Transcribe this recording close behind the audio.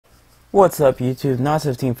What's up, YouTube?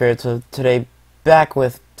 Not15 Fair. So today, back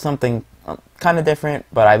with something kind of different,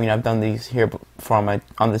 but I mean I've done these here before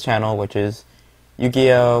on the channel, which is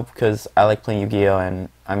Yu-Gi-Oh! Because I like playing Yu-Gi-Oh! And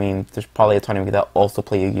I mean there's probably a ton of you that also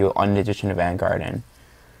play Yu-Gi-Oh! On the edition of Vanguard, and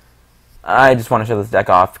I just want to show this deck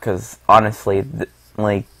off because honestly,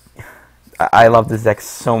 I love this deck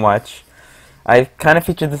so much. I kind of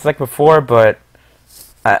featured this deck before, but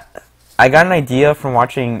I got an idea from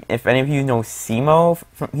watching, if any of you know Simo,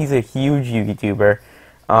 he's a huge Yu-Gi tuber.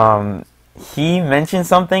 He mentioned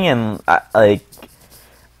something and I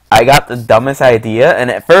got the dumbest idea,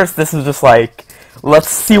 and at first this was just like, let's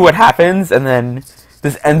see what happens, and then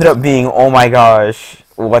this ended up being, oh my gosh,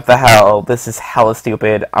 what the hell, this is hella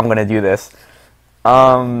stupid, I'm gonna do this.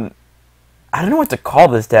 I don't know what to call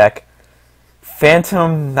this deck.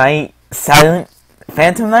 Phantom Knights,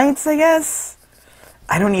 I guess?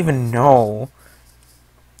 I don't even know.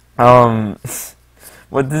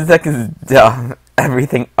 What this deck is dumb.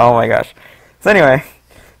 Everything. Oh my gosh. So anyway,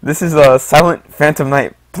 this is a Silent Phantom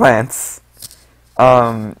Knight Plants.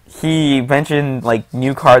 He mentioned like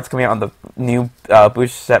new cards coming out on the new booster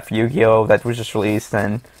set for Yu-Gi-Oh! That was just released,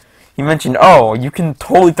 and he mentioned, oh, you can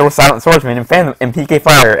totally throw Silent Swordsman and Phantom and PK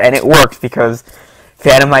Fire, and it works because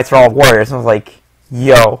Phantom Knights are all warriors. And I was like,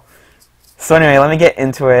 yo. So anyway, let me get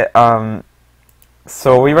into it.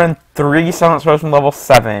 So we run 3 Silent Swordsman level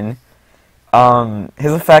 7.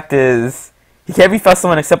 His effect is he can't be fast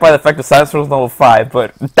summoned except by the effect of Silent Swordsman level 5,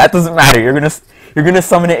 but that doesn't matter. You're gonna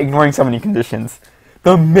summon it ignoring summoning conditions.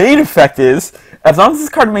 The main effect is as long as this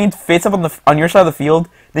card remains face up on your side of the field,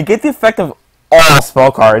 they get the effect of all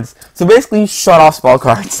spell cards. So basically, shut off spell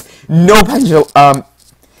cards. No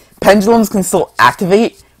pendulums can still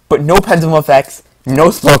activate, but no pendulum effects,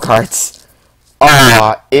 no spell cards.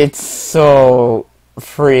 It's so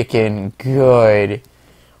freaking good.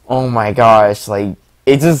 Oh my gosh, like,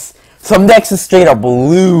 it just, some decks just straight up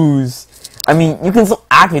lose. I mean, you can still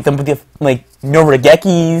activate them, but you have, like, no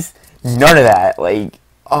Regekis, none of that. Like,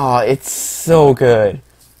 it's so good.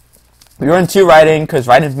 We run 2 Raiden, because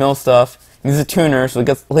Raiden's mill stuff. He's a tuner, so he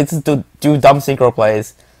lets us do dumb synchro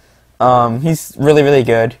plays. He's really, really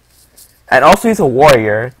good. And also he's a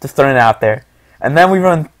warrior, just throwing it out there. And then we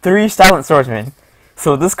run 3 Silent Swordsmen.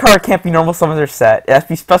 So this card can't be normal summons or set. It has to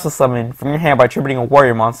be special summoned from your hand by tributing a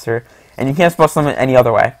warrior monster, and you can't special summon any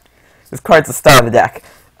other way. This card's the star of the deck.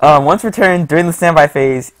 Once returned during the standby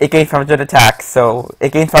phase, it gains 500 attack. So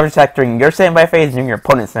it gains 500 attack during your standby phase and during your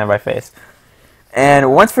opponent's standby phase.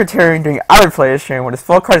 And once returned during either player's turn, when this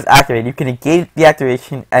full card is activated, you can negate the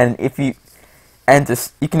activation, and you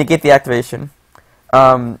can negate the activation.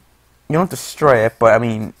 You don't destroy it, but I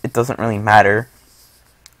mean it doesn't really matter.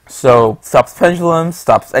 So stops pendulum,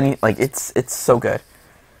 stops any, like, it's so good.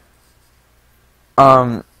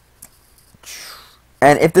 And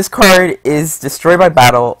if this card is destroyed by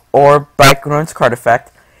battle or by Grun's card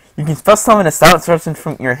effect, you can special summon a Silent Swordsman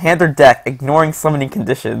from your hand or deck, ignoring summoning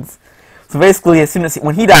conditions. So basically,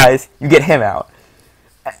 when he dies, you get him out.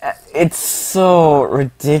 It's so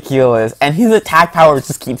ridiculous, and his attack power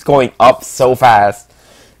just keeps going up so fast.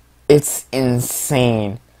 It's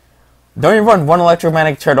insane. Don't even run 1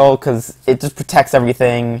 Electromagnetic Turtle because it just protects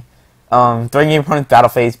everything. During your opponent's battle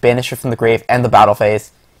phase, banish it from the grave and the battle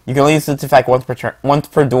phase. You can only use its effect once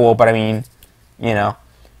per duel, but I mean, you know.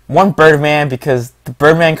 1 Birdman because the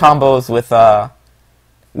Birdman combos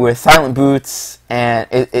with Silent Boots, and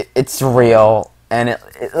it's real, and it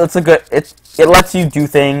lets you do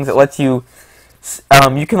things. It lets you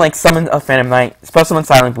you can like summon a Phantom Knight, special summon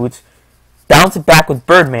Silent Boots, bounce it back with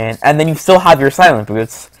Birdman, and then you still have your Silent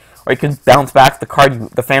Boots. Or you can bounce back the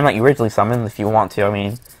Phantom Knight you originally summoned if you want to, I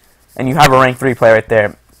mean. And you have a rank 3 play right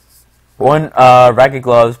there. 1 Ragged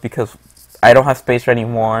Gloves because I don't have space for any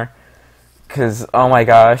more. Because, oh my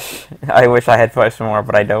gosh, I wish I had space for more,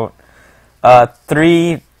 but I don't.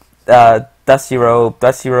 3 Dusty Robe.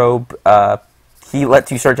 Dusty Robe, he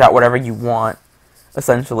lets you search out whatever you want,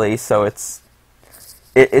 essentially, so it's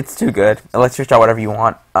too good. It lets you search out whatever you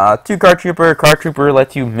want. 2 Card Trooper. Card Trooper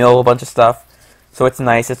lets you mill a bunch of stuff. So it's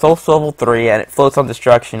nice. It's also level 3, and it floats on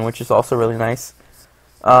destruction, which is also really nice.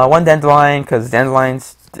 1 Dandelion, because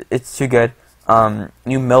Dandelion's, it's too good.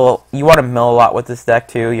 You want to mill a lot with this deck,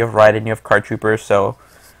 too. You have Raiden, you have Card Trooper, so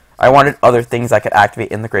I wanted other things I could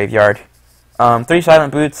activate in the graveyard. 3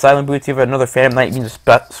 Silent Boots. Silent Boots, you have another Phantom Knight, you can just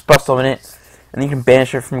special summon it, and you can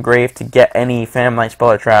banish it from grave to get any Phantom Knight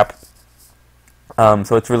spell or trap.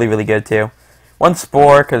 So it's really, really good, too. 1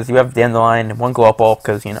 Spore, because you have Dandelion, and 1 Glow Up Bulb,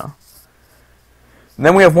 because, you know. And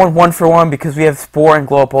then we have 1 for 1 because we have Spore and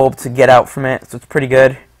Glow Up Bulb to get out from it, so it's pretty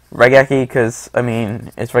good. Regeki, because, I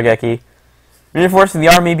mean, it's Regeki. Reinforcing the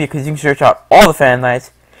army because you can search out all the Phantom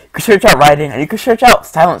Knights. could search out Raiden, and you could search out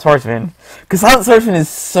Silent Swordsman. Because Silent Swordsman is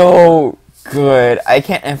so good. I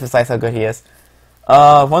can't emphasize how good he is.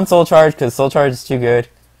 One Soul Charge, because Soul Charge is too good.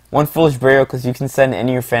 One Foolish Burial, because you can send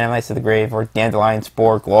any of your Phantom Knights to the grave, or Dandelion,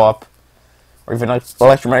 Spore, Glow Up, or even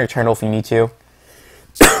Electromagnetic Eternal if you need to.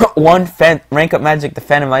 One Rank Up Magic, the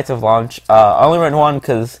Phantom Knights of Launch. I only run one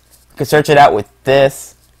because you can search it out with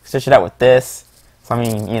this. Search it out with this. So I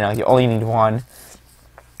mean, you know, you only need one.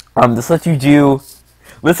 This lets you do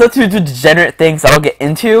degenerate things that I'll get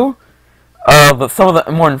into. But some of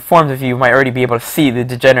the more informed of you might already be able to see the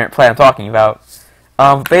degenerate plan I'm talking about.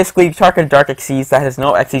 Basically, you target a Dark Xyz that has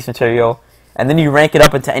no Xyz material, and then you rank it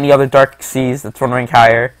up into any other Dark Xyz that's one rank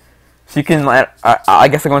higher. So you can, I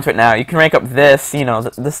guess I'll go into it now. You can rank up this, you know,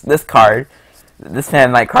 this card, this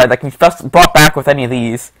Phantom Knight card that can be brought back with any of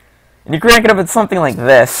these. And you can rank it up into something like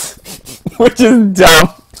this, which is dumb.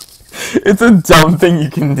 It's a dumb thing you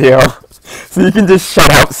can do. So you can just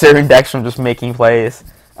shut out certain decks from just making plays.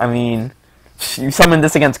 I mean, you summon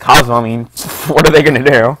this against Cosmo, I mean, what are they gonna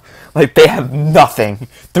do? Like, they have nothing.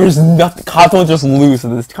 There's nothing. Cosmo just lose to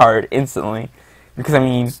this card instantly. Because, I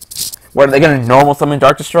mean, what are they gonna normal summon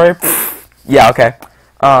Dark Destroyer? Yeah, okay.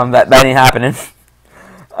 That ain't happening.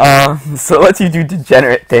 So it lets you do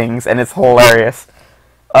degenerate things, and it's hilarious.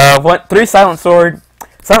 3 Silent Sword.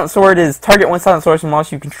 Silent Sword is target 1 Silent Sword from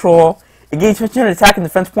monster you control. It gains 15 attack and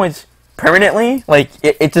defense points permanently. Like,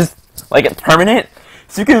 it just, like, it's permanent.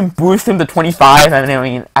 So you can boost him to 25, and I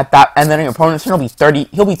mean, at that, and then your opponent's turn will be 30,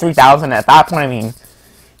 he'll be 3,000, at that point, I mean,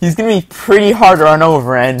 he's gonna be pretty hard to run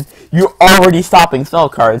over, and you're already stopping spell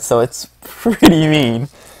cards, so it's pretty mean.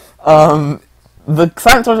 The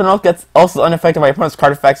Silent Sword gets also unaffected by your opponent's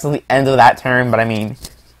card effects until the end of that turn, but I mean,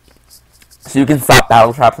 so you can stop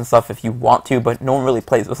battle traps and stuff if you want to, but no one really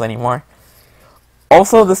plays this anymore.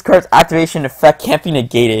 Also, this card's activation effect can't be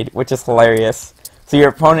negated, which is hilarious. So your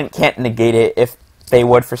opponent can't negate it if they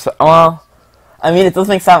would for so. Well, I mean, it does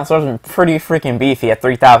make Silent Swordsman pretty freaking beefy at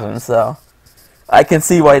 3,000, so I can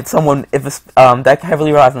see why someone, if this deck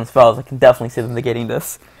heavily relies on spells, I can definitely see them negating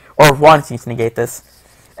this, or wanting to negate this.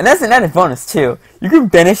 And that's an added bonus too. You can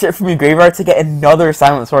banish it from your graveyard to get another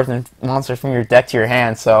Silent Swordsman monster from your deck to your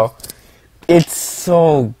hand. So it's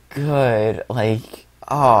so good. Like,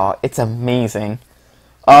 oh, it's amazing.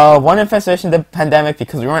 One Infestation the Pandemic,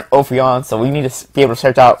 because we weren't Ophion, so we need to be able to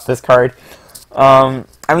search out this card. I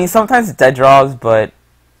mean, sometimes it's dead draws, but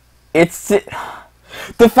it's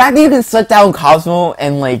the fact that you can shut down Cosmo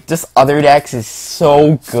and like just other decks is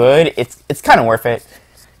so good. It's kind of worth it.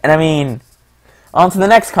 And I mean, on to the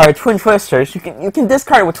next card, Twin Twisters. You can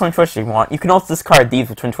discard it with Twin Twister if you want. You can also discard these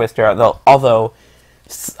with Twin Twister. Although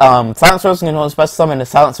Silent Swordsman can only special summon a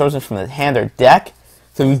Silent Swordsman from the hand or deck.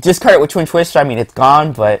 So if you discard it with Twin Twister, I mean, it's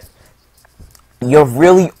gone, but you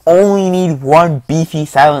really only need one beefy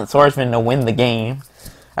Silent Swordsman to win the game.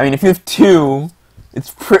 I mean, if you have 2,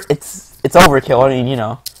 it's overkill. I mean, you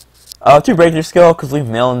know, 2 Breakthrough Skill because we have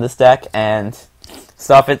Mill in this deck and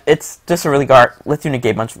stuff. It's just a really lets you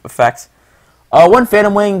negate a bunch of effects. 1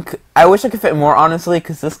 Phantom Wing. I wish I could fit more, honestly,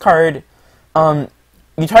 because this card,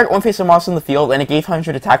 you target 1 face-up monster in the field and it gave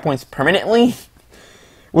 100 attack points permanently.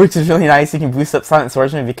 Which is really nice. You can boost up Silent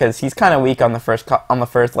Swordsman because he's kind of weak on the first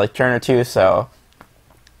like turn or 2, so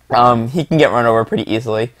he can get run over pretty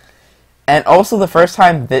easily. And also the first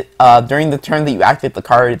time that during the turn that you activate the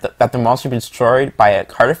card that the monster be destroyed by a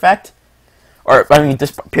card effect, or I mean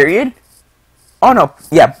this period. Oh no,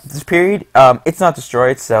 yeah, this period. It's not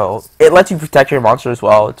destroyed, so it lets you protect your monster as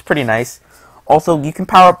well. It's pretty nice. Also, you can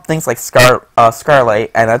power up things like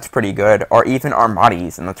Scarlight, and that's pretty good, or even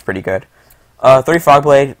Armades, and that's pretty good. 3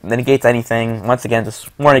 Fogblade, that negates anything. Once again,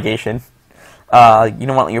 just more negation. You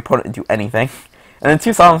don't want your opponent to do anything. And then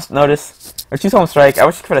 2 Solemn Notice, or 2 Solemn Strike. I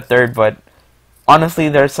wish I could put a 3rd, but honestly,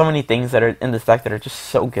 there are so many things that are in this deck that are just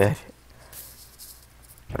so good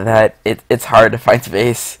that it's hard to find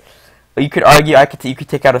space. But you could argue you could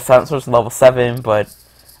take out a Silent Swordsman level 7, but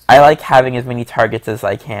I like having as many targets as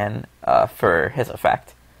I can for his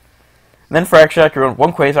effect. And then for extra, I can run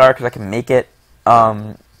 1 Quasar because I can make it.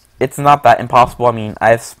 It's not that impossible. I mean, I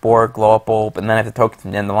have Spore, Glow Up Bulb, and then I have the tokens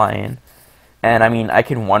from Dandelion. And I mean, I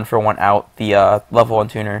can 1-for-1 out the level 1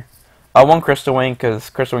 tuner. 1 Crystal Wing,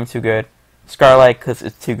 because Crystal Wing's too good. Scarlight, because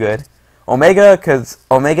it's too good. Omega, because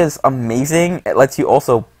Omega's amazing. It lets you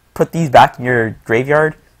also put these back in your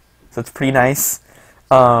graveyard, so it's pretty nice.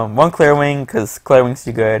 1 Clearwing, because Clearwing's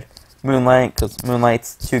too good. Moonlight, because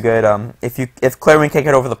Moonlight's too good. If Clearwing can't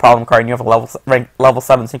get over the problem card and you have a level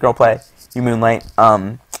 7 synchro play, you Moonlight.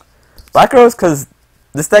 Black Rose, because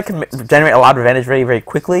this deck can generate a lot of advantage very, very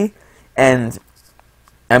quickly, and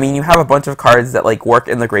I mean, you have a bunch of cards that like work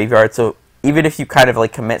in the graveyard, so even if you kind of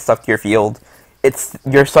like commit stuff to your field, it's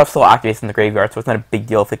your stuff still activates in the graveyard, so it's not a big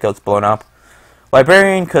deal if it gets blown up.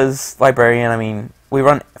 Librarian, because Librarian, I mean, we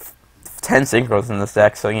run 10 synchros in this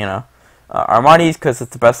deck, so you know. Armades, because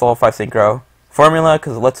it's the best level 5 synchro. Formula,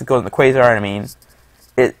 because it lets it go in the Quasar, and I mean,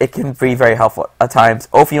 it can be very helpful at times.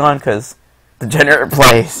 Ophion, because the generator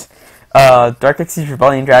plays. Dark Exceed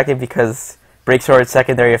Rebellion Dragon, because Break Sword,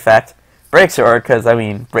 secondary effect. Break Sword, because, I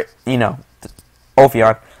mean, you know,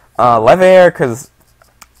 Ophion. Leviair, because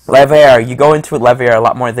Leviair, you go into Leviair a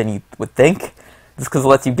lot more than you would think, just because it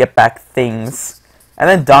lets you get back things. And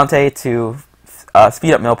then Dante to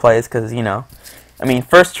speed up mill plays, because, you know, I mean,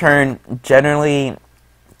 first turn, generally,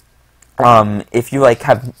 if you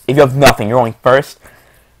have nothing, you're going first,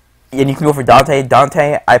 and you can go for Dante.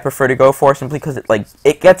 Dante, I prefer to go for simply because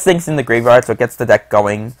it gets things in the graveyard, so it gets the deck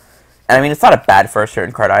going. And I mean, it's not a bad first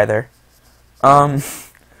turn card either. But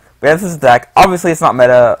yeah, this is the deck. Obviously, it's not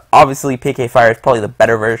meta. Obviously, PK Fire is probably the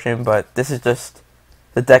better version, but this is just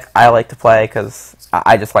the deck I like to play because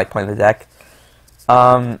I just like playing the deck.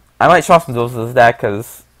 I might show off some duels with this deck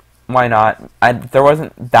because why not? There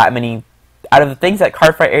wasn't that many out of the things that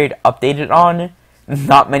Cardfight Area updated on.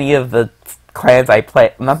 Not many of the clans I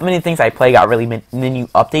play, not many things I play got really many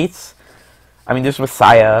updates. I mean, there's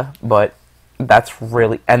Messiah, but that's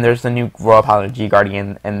really, and there's the new Royal Paladin G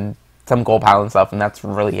Guardian and some Gold Paladin stuff, and that's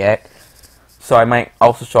really it. So I might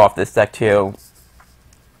also show off this deck too.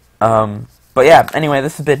 But yeah, anyway,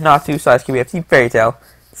 this has been Not Too Size QBFT Fairy Tail,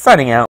 signing out.